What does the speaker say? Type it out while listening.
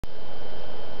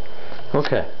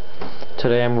Okay,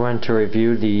 today I'm going to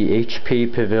review the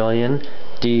HP Pavilion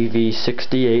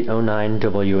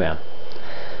Dv6809wm.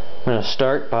 I'm going to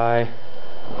start by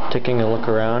taking a look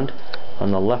around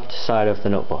on the left side of the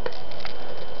notebook.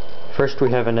 First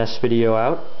we have an S-video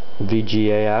out,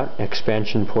 VGA out,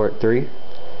 expansion port 3,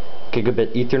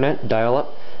 gigabit Ethernet,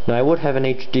 dial-up. Now I would have an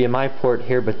HDMI port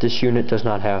here, but this unit does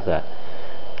not have that.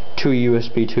 2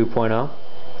 USB 2.0,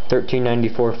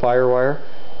 1394 FireWire,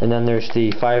 and then there's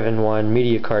the 5-in-1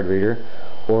 media card reader,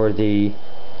 or the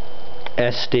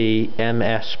SD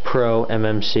MS Pro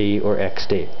MMC or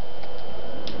XD.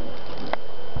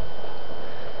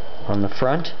 On the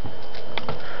front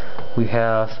we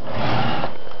have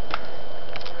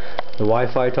the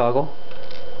Wi-Fi toggle,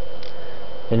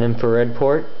 an infrared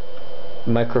port,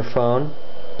 microphone,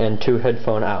 and 2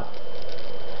 headphone out.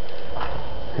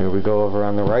 Here we go over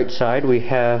on the right side. We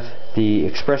have the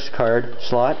express card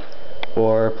slot,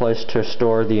 or a place to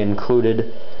store the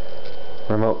included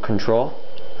remote control.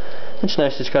 It's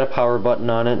nice, it's got a power button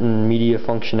on it and media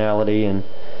functionality, and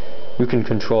you can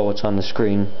control what's on the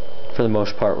screen for the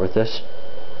most part with this.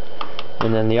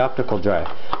 And then the optical drive.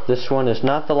 This one is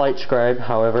not the Light Scribe,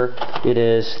 however it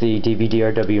is the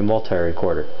DVD-RW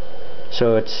multi-recorder.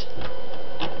 So it's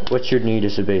what you'd need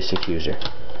as a basic user.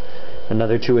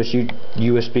 Another 2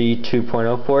 USB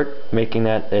 2.0 port, making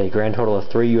that a grand total of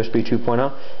 3 USB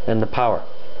 2.0, and the power.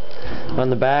 On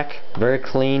the back, very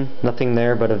clean, nothing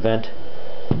there but a vent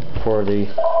for the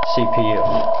CPU.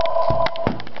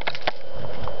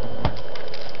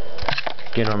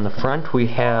 Again, on the front we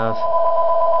have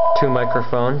 2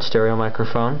 microphones, stereo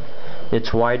microphone. It's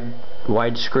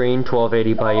widescreen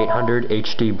 1280 by 800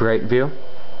 HD bright view,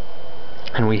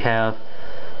 and we have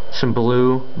some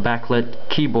blue backlit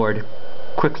keyboard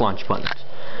quick launch buttons.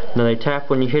 Now they tap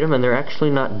when you hit them, and they're actually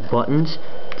not buttons,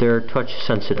 they're touch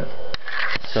sensitive,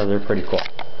 so they're pretty cool.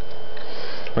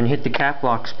 When you hit the cap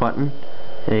locks button,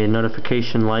 a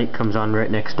notification light comes on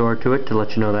right next door to it to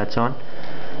let you know that's on,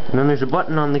 and then there's a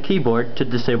button on the keyboard to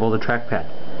disable the trackpad,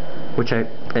 which I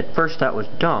at first thought was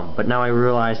dumb, but now I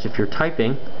realized if you're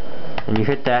typing and you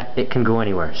hit that, it can go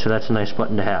anywhere, so that's a nice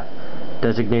button to have.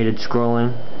 Designated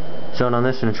scrolling zone on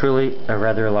this, and it's really a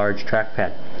rather large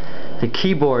trackpad. The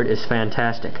keyboard is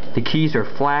fantastic. The keys are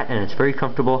flat and it's very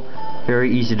comfortable,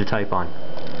 very easy to type on.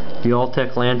 The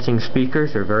Altec Lansing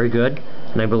speakers are very good,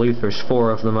 and I believe there's 4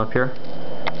 of them up here.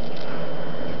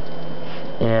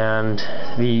 And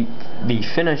the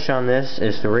finish on this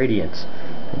is the radiance.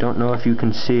 I don't know if you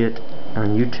can see it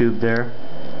on YouTube there,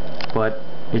 but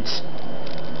it's,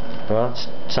 well, it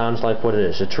sounds like what it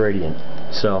is. It's radiant,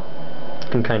 so you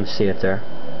can kind of see it there.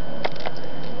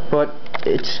 But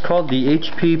it's called the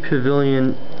HP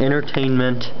Pavilion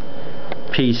Entertainment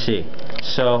PC.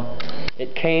 So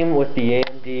it came with the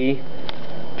AMD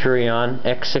Radeon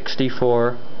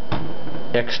X64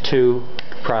 X2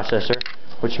 processor,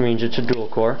 which means it's a dual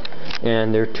core,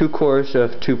 and there are 2 cores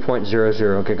of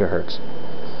 2.00 gigahertz.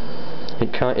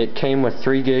 It came with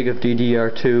 3 gig of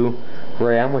DDR2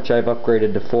 RAM, which I've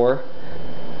upgraded to 4.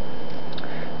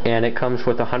 And it comes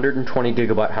with a 120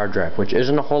 gigabyte hard drive, which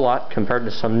isn't a whole lot compared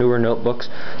to some newer notebooks,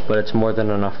 but it's more than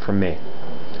enough for me.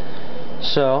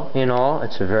 So, in all,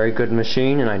 it's a very good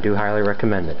machine, and I do highly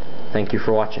recommend it. Thank you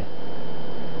for watching.